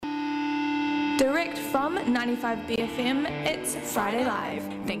Direct from 95 BFM, it's Friday Live.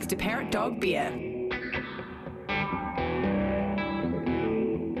 Thanks to Parrot Dog Beer.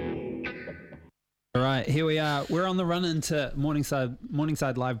 All right, here we are. We're on the run into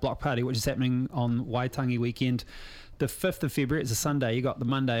Morningside Live Block Party, which is happening on Waitangi weekend. The 5th of February, it's a Sunday. You got the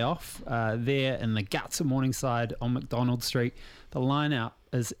Monday off there in the guts of Morningside on McDonald Street. The line-out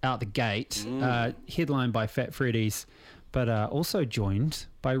is out the gate, headlined by Fat Freddy's, but also joined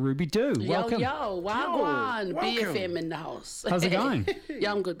by Ruby Doo. Welcome. Yo, wagwan. BFM in the house. How's it going?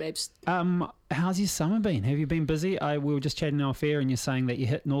 Yeah, I'm good, babes. How's your summer been? Have you been busy? We were just chatting off air and you're saying that you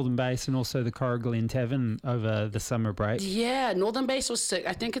hit Northern Base and also the Cora Glen Tavern over the summer break. Yeah, Northern Base was sick.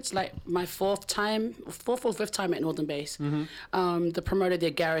 I think it's like my fourth or fifth time at Northern Base. The promoter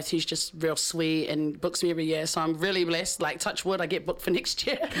there, Gareth, he's just real sweet and books me every year. So I'm really blessed. Like, touch wood, I get booked for next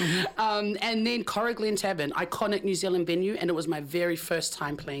year. And then Cora Glen Tavern, iconic New Zealand venue, and it was my very first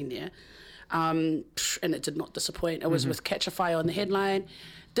time playing there. And it did not disappoint. It was with Catch a Fire on the headline.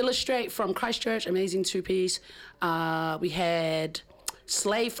 Dillustrate from Christchurch, amazing two-piece. We had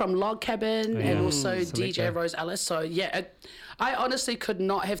Slave from Log Cabin and also DJ Rose Ellis. So, yeah, I honestly could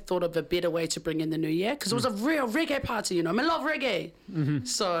not have thought of a better way to bring in the new year because it was a real reggae party, you know. I love reggae.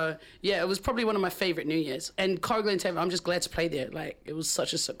 So, yeah, it was probably one of my favourite New Year's. And Cora Glen Tavern, I'm just glad to play there. Like, it was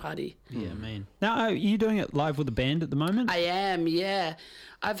such a sick party. Yeah, man. Now, are you doing it live with a band at the moment? I am, yeah.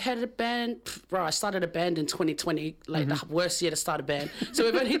 I've had a band, I started a band in 2020, like the worst year to start a band. So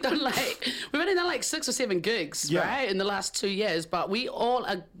we've only done like 6 or 7 gigs, right, in the last 2 years. But we all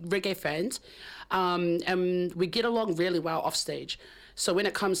are reggae fans, and we get along really well off stage. So when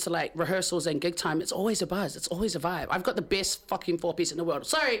it comes to like rehearsals and gig time, it's always a buzz. It's always a vibe. I've got the best fucking 4-piece in the world.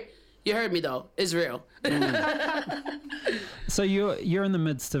 Sorry, you heard me though. It's real. So you're in the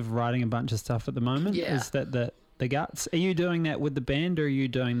midst of writing a bunch of stuff at the moment. Yeah. Is that the guts? Are you doing that with the band or are you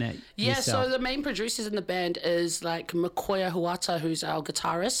doing that yourself? So the main producers in the band is like Makoya Huata, who's our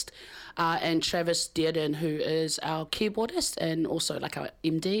guitarist, and Travis Dearden, who is our keyboardist and also like our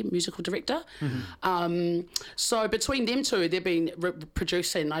MD, musical director. So between them two, they've been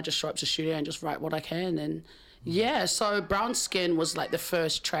producing, and I just show up to the studio and just write what I can. And yeah, so Brown Skin was like the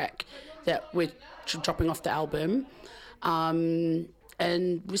first track that we're dropping off the album.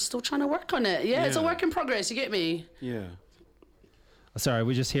 And we're still trying to work on it. Yeah, it's a work in progress, you get me? Yeah. Sorry,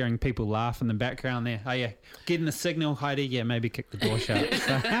 we're just hearing people laugh in the background there. Oh, yeah. Getting the signal, Heidi. Yeah, maybe kick the door shut.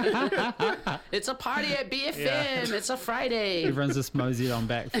 It's a party at BFM. Yeah. It's a Friday. Everyone's just moseyed on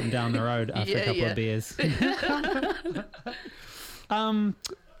back from down the road after a couple of beers. How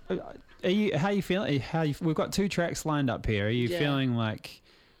are you feeling? We've got 2 tracks lined up here. Are you feeling like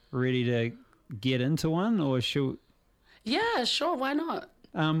ready to get into one or should... Yeah, sure. Why not?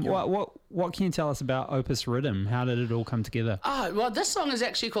 What can you tell us about Opus Rhythm? How did it all come together? Oh, well, this song is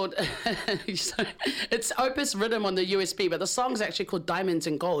actually called... it's Opus Rhythm on the USB, but the song is actually called Diamonds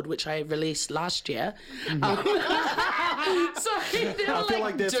and Gold, which I released last year. Sorry, I feel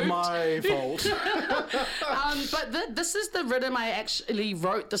like that's my fault. But this is the rhythm I actually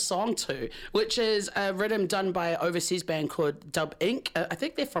wrote the song to, which is a rhythm done by an overseas band called Dub Inc. I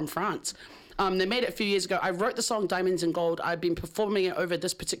think they're from France. They made it a few years ago. I wrote the song Diamonds and Gold. I've been performing it over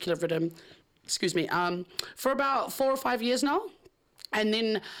this particular rhythm, for about 4 or 5 years now. And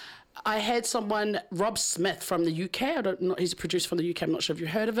then I had someone, Rob Smith from the UK. I don't know, he's a producer from the UK. I'm not sure if you've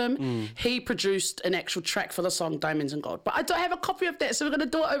heard of him. He produced an actual track for the song Diamonds and Gold. But I don't have a copy of that, so we're going to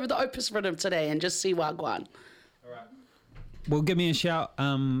do it over the Opus Rhythm today and just see what going. All right. Well, give me a shout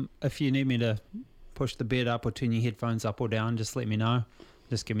if you need me to push the bed up or turn your headphones up or down. Just let me know.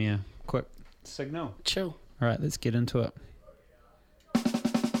 Just give me a quick signal. Chill. All right, let's get into it.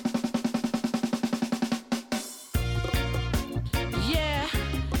 Yeah,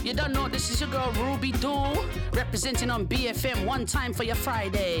 you don't know this is your girl Ruby Doo, representing on BFM one time for your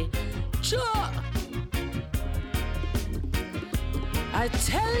Friday. Sure. I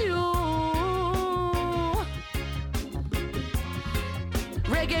tell you,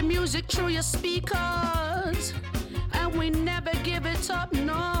 reggae music through your speakers, and we never give it up,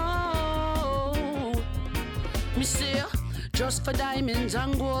 no. Me say, just for diamonds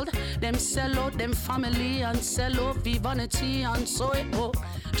and gold, them sell out them family and sell out vanity and so it go.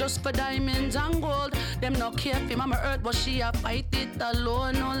 Just for diamonds and gold, them no care if mama earth, but she a fight it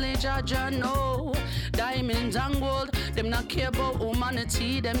alone. Only Jaja know. Diamonds and gold, them not care about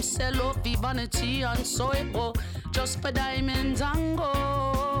humanity. Them sell out vanity and so it go. Just for diamonds and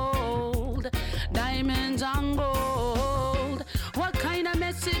gold, diamonds and gold. What kind of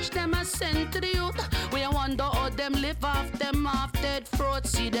message them a send to the youth? We wonder how them live off them off dead throat.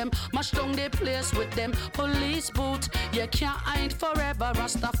 See them mash down the place with them police boot. You can't hide forever,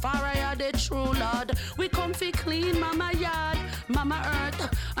 Rastafari are the true Lord. We come fi clean Mama yard, Mama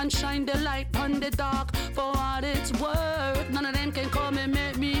earth, and shine the light on the dark. For what it's worth, none of them can come and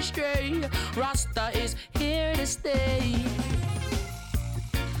make me stray. Rasta is here to stay.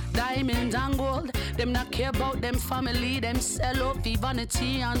 Diamonds and gold, them not care about them family, them sell out for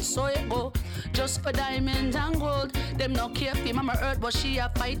vanity and so it go. Just for diamonds and gold, them not care for Mama Earth, but she a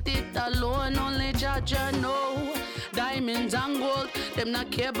fight it alone, only Jaja know. Diamonds and gold, them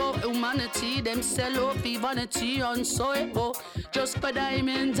not care about humanity, them sell out for vanity and so it go. Just for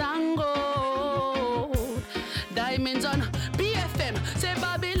diamonds and gold. Diamonds on BFM, say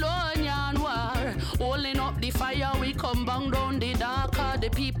Babylonian war. Holding up the fire, we come bang down the darker, the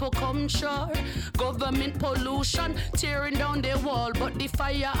people come sure. Government pollution, tearing down the wall, but the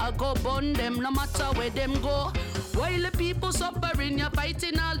fire I go burn them, no matter where them go. While the people suffering, you're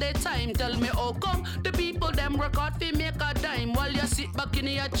fighting all the time. Tell me how come the people them work hard to make a dime while you sit back in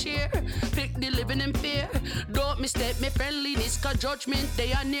your chair, pick the living in fear. Don't mistake me friendliness, cause judgment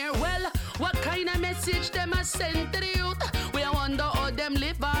they are near. Well, what kind of message them a send to the youth? We wonder how them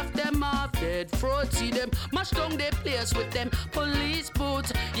live off them off dead fraud. See them mash down the place with them police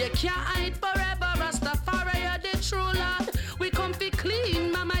boots. You can't hide forever, Rastafari, you're the true Lord. We come fi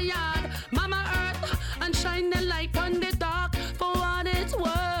clean Mama yard, Mama earth, and shine the light on the dark. For what it's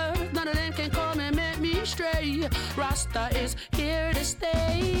worth, none of them can come and make me stray. Rasta is here to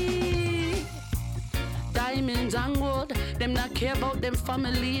stay. Diamonds and gold, them not care about them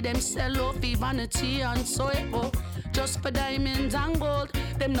family, them sell out for vanity and so it go. Just for diamonds and gold,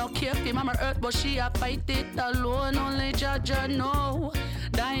 them not care for Mama Earth, but she a fight it alone, only Jaja know.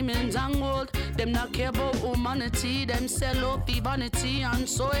 Diamonds and gold, them not care about humanity, them sell out for vanity and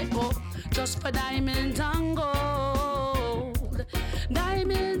so it go. Just for diamonds and gold,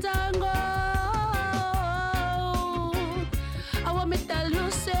 diamonds and gold. I want me tell you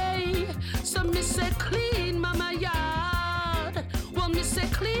say, so me say clean Mama yard, want me say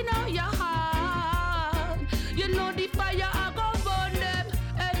clean out your heart. You know the fire I go burn them,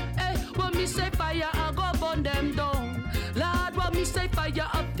 want me say fire I go burn them down. Lord, want me say fire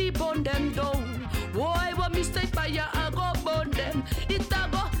up the burn them down. Boy, want me say fire I go burn them. It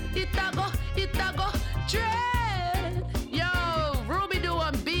a go, dread. Yo, Ruby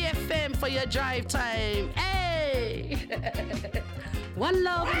doing BFM for your drive time. Hey, one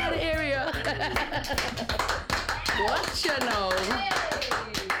love in the area. What you know?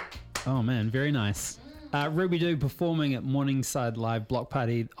 Oh man, very nice. Ruby Doo performing at Morningside Live Block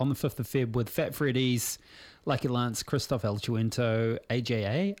Party on the 5th of Feb with Fat Freddy's, Lucky Lance, Christoph Elchuento,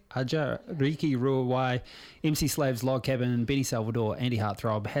 AJA, Aja, Riki Ruawai, MC Slaves, Log Cabin, Benny Salvador, Andy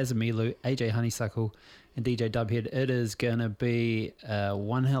Heartthrob, Hazamilu, AJ Honeysuckle, and DJ Dubhead. It is going to be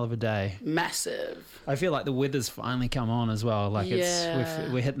one hell of a day. Massive. I feel like the weather's finally come on as well. Like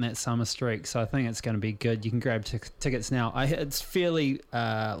we're hitting that summer streak, so I think it's going to be good. You can grab tickets now. It's fairly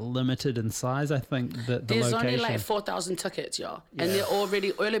limited in size. I think the there's location. Only like 4,000 tickets, y'all, and they're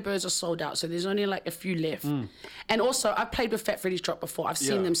already early birds are sold out. So there's only like a few left. And also, I played with Fat Freddy's Drop before. I've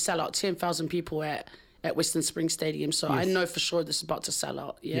seen them sell out 10,000 people at Western Springs Stadium, so I know for sure this is about to sell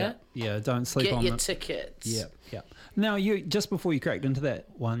out. Yeah, don't sleep on Get your it. tickets. Yeah. Now, you just before you cracked into that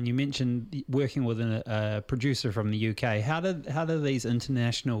one, you mentioned working with a producer from the UK. How do these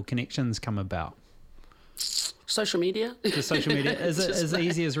international connections come about? Social media. Just social media. Is it as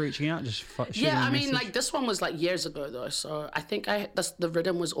easy as reaching out? Just shooting a message? Like this one was like years ago though, so I think the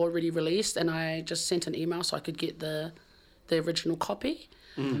rhythm was already released, and I just sent an email so I could get the original copy.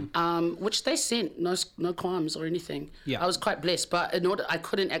 Which they sent, no qualms or anything. I was quite blessed, but I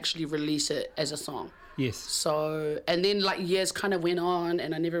couldn't actually release it as a song. Yes. So, and then like years kind of went on,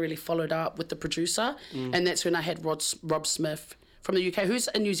 and I never really followed up with the producer, and that's when I had Rob Smith from the UK, who's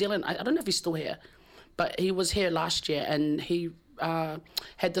in New Zealand. I don't know if he's still here, but he was here last year, and he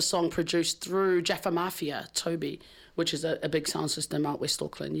had the song produced through Jaffa Mafia, Toby, which is a big sound system out West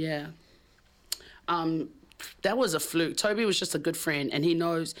Auckland. That was a fluke. Toby was just a good friend, and he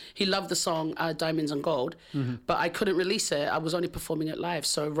loved the song Diamonds and Gold, but I couldn't release it. I was only performing it live.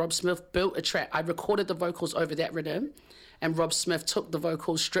 So Rob Smith built a track. I recorded the vocals over that rhythm, and Rob Smith took the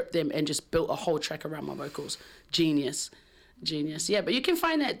vocals, stripped them, and just built a whole track around my vocals. Genius. Yeah, but you can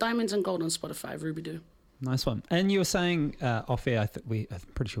find that Diamonds and Gold on Spotify, Ruby Doo. Nice one. And you were saying off air, I'm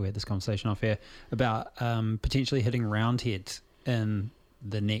pretty sure we had this conversation off air, about potentially hitting Roundhead in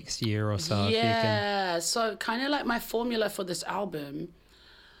the next year or so. Yeah, so kind of like my formula for this album,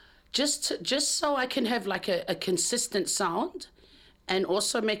 just so I can have like a consistent sound, and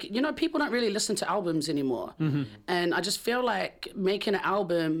also make, people don't really listen to albums anymore. And I just feel like making an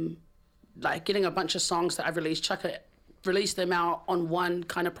album, like getting a bunch of songs that I've released, chuck it release them out on one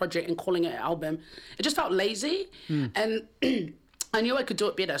kind of project and calling it an album. It just felt lazy, and I knew I could do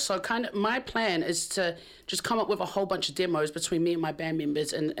it better. So kind of my plan is to just come up with a whole bunch of demos between me and my band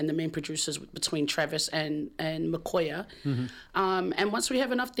members and the main producers, between Travis and McCoya. And once we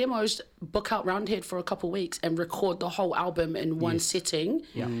have enough demos, book out Roundhead for a couple of weeks and record the whole album in one sitting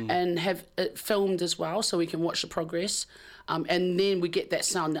and have it filmed as well so we can watch the progress. And then we get that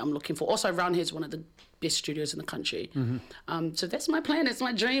sound that I'm looking for. Also, Roundhead's one of the best studios in the country. So that's my plan. It's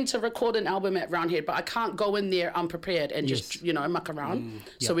my dream to record an album at Roundhead, but I can't go in there unprepared and just, muck around.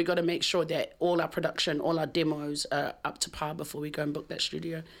 So we got to make sure that all our production, all our demos are up to par before we go and book that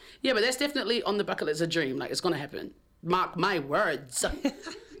studio. Yeah, but that's definitely on the bucket list, a dream. Like, it's going to happen. Mark my words.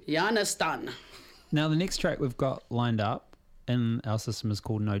 You understand? Now, the next track we've got lined up in our system is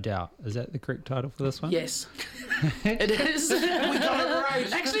called No Doubt. Is that the correct title for this one? Yes. It is. We got it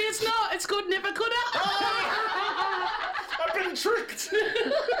right. Actually, it's not. It's called Never Coulda. I've been tricked.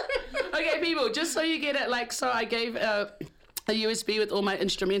 Okay, people, just so you get it, so I gave a USB with all my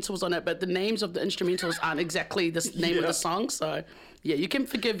instrumentals on it, but the names of the instrumentals aren't exactly the name of the song, so yeah, you can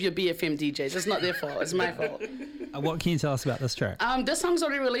forgive your BFM DJs. It's not their fault. It's my fault. What can you tell us about this track? This song's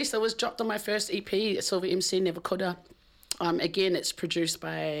already released. It was dropped on my first EP, Silver MC, Never Coulda. Again, it's produced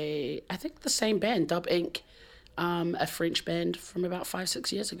by, I think, the same band, Dub Inc., a French band from about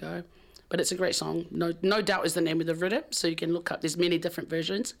 5-6 years ago. But it's a great song. No Doubt is the name of the rhythm, so you can look up. There's many different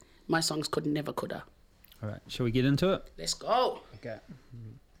versions. My song's called Never Coulda. All right, shall we get into it? Let's go. Okay.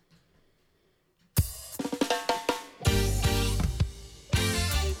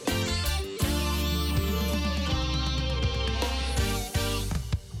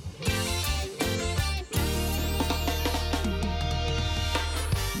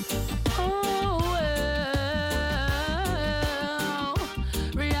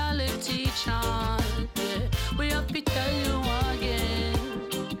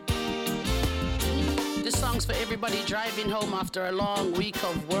 For everybody driving home after a long week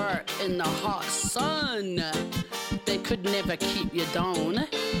of work in the hot sun. They could never keep you down.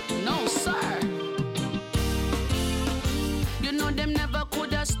 No, sir. You know them never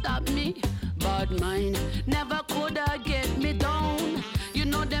coulda stopped me. Bad mind never coulda get me down. You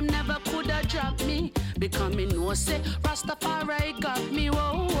know them never coulda drop me. Because me know say Rastafari got me.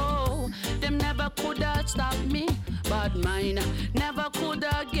 Whoa, whoa. Them never coulda stop me. Bad mind never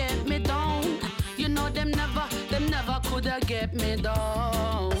coulda get me down. You know them never coulda get me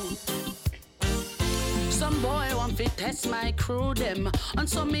down. Some boy want to test my crew them, and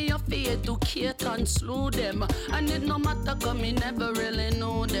so me afraid to Kate and slew them. And it no matter 'cause me never really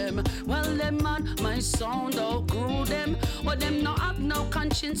know them. Well, them man, my sound outgrew them. But them no have no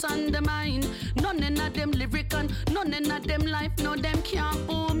conscience on the mind. None of them lyric and none of them life. No, them can't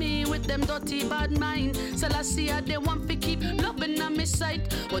fool me with them dirty bad mind. So I see how they want to keep loving on me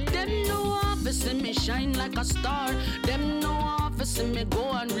sight. But them no office me shine like a star. Them no office me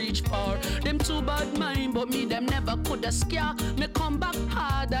go and reach far. Them too bad mind. But me, them never coulda scare. Me come back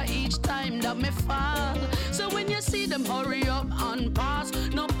harder each time that me fall. So when you see them hurry up and pass,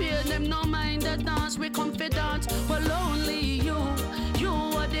 no pay them no mind the dance. We confidence, well only you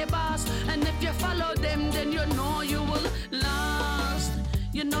are the boss. And if you follow them, then you know you will last.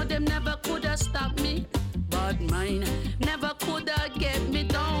 You know them never coulda stop me. Bad mind never coulda get me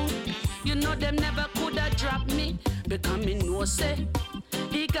down. You know them never coulda drop me. Because me know say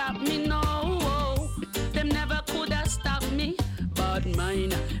he got me now. Them never coulda stop me. Bad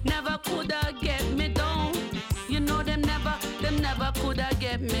mind never coulda get me down. You know them never coulda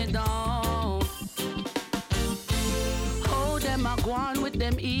get me down. Oh, them a go on with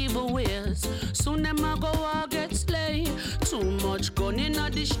them evil ways. Soon them a go a get slay. Too much gun in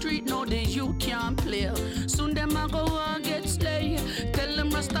the street, now the you can't play. Soon them a go a get slay. Tell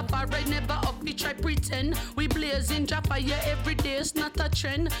them Rastafari never up, we try pretend. We blazing drop fire every day, it's not a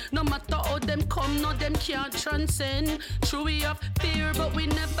trend. No matter how them come, no them can't transcend. True we have fear, but we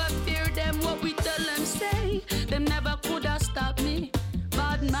never fear them. What we tell them say, them never coulda stop me.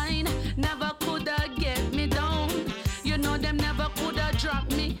 Bad mind never coulda get me down. You know them never coulda drop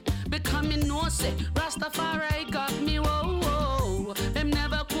me. Because me know say Rastafari got me. Whoa, whoa. Them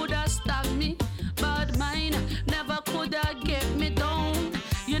never coulda stop me. Bad mind never coulda get me down.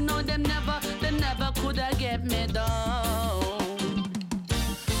 You know them never coulda get me down.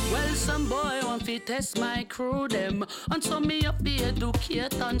 Well, some boy want to test my crew them, and so me up be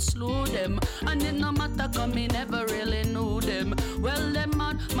educate and slew them. And it no matter 'cause me never really knew them. Well, them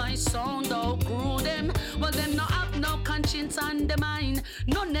on my sound outgrew them. Well, them no have no conscience patience and the mind.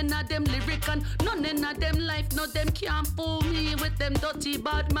 None of them lyric and none of them life. No, them can't fool me with them dirty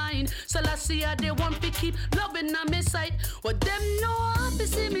bad mind. So let's see how they want to keep loving on me sight. Well, them know how to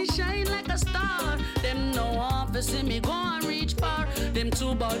see me shine like a star. Them know how to see me go and reach far. Them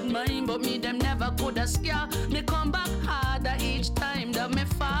too bad mind, but me them never could have scare. Me come back harder each time that me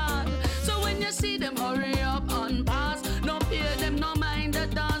fall. So when you see them hurry up and pass, no fear them, no mind the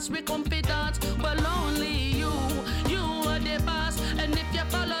dance. We come fi dance, well only you are the boss. And if you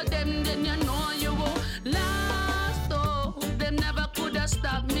follow them, then you know you will last. Oh, them never could have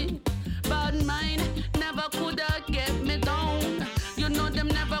stopped me. Bad mind never could have get me down. You know them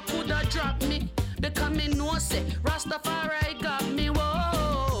never could have dropped me. Because me know say Rastafari got me.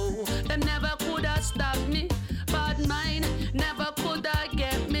 Whoa, them never could have stopped me. Bad mind never could have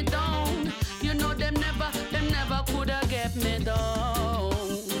get me down. You know them never could have get me down.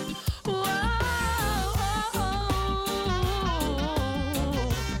 Whoa,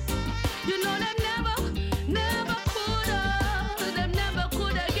 you know them never could have. Them never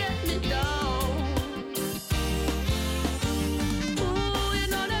could have get me down. Ooh, you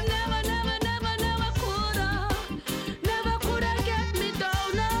know them never could have get me down.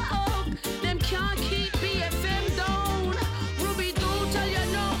 No, them can't keep BFM down. Ruby, do tell you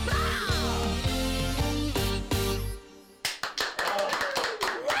no.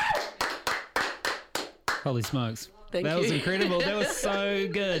 Holy smokes. Thank That was you. incredible. That was so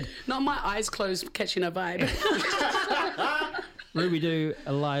good. Not my eyes closed, catching a vibe. Ruby Doo,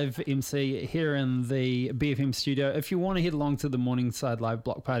 a live MC here in the BFM studio. If you want to head along to the Morningside Live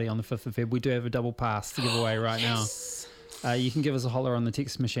Block Party on the 5th of Feb, we do have a double pass to give away right now. You can give us a holler on the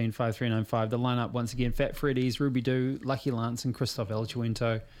text machine 5395. The lineup once again: Fat Freddy's, Ruby Doo, Lucky Lance, and Christoph El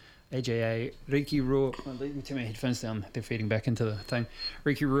Chuento. AJA, Ricky Rule. Oh, let me turn my headphones down. They're feeding back into the thing.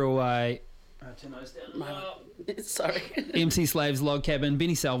 Ricky Rule. Turn those down. Sorry. MC Slaves, Log Cabin,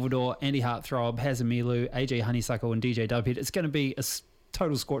 Benny Salvador, Andy Heartthrob, Hazamilu, AJ Honeysuckle, and DJ Dubhead. It's going to be a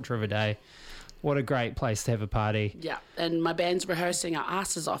total scorcher of a day. What a great place to have a party. Yeah, and my band's rehearsing our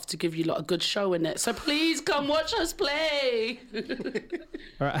asses off to give you lot a good show in it. So please come watch us play.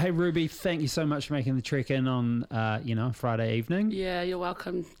 All right, hey Ruby, thank you so much for making the trek in on Friday evening. Yeah, you're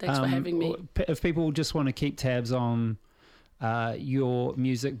welcome. Thanks for having me. If people just want to keep tabs on your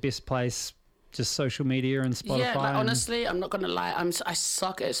music, best place, just social media and Spotify. Yeah, like, honestly, I'm not gonna lie. I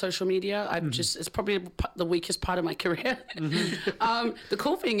suck at social media. I'm just, it's probably the weakest part of my career. The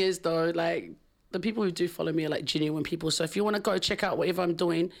cool thing is though, like, the people who do follow me are like genuine people. So if you want to go check out whatever I'm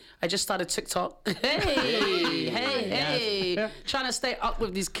doing, I just started TikTok. Hey. Trying to stay up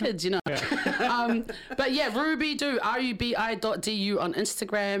with these kids, you know. But yeah, Ruby Doo, rubi.du on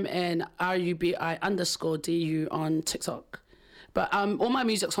Instagram and rubi_du on TikTok. But all my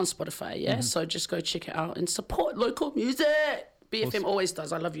music's on Spotify, yeah? So just go check it out and support local music. BFM Awesome. always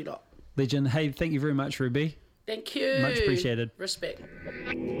does. I love you lot. Legend. Hey, thank you very much, Ruby. Thank you. Much appreciated. Respect.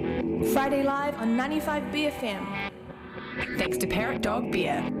 Friday Live on 95 BFM. Thanks to Parrot Dog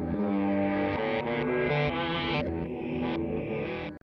Beer.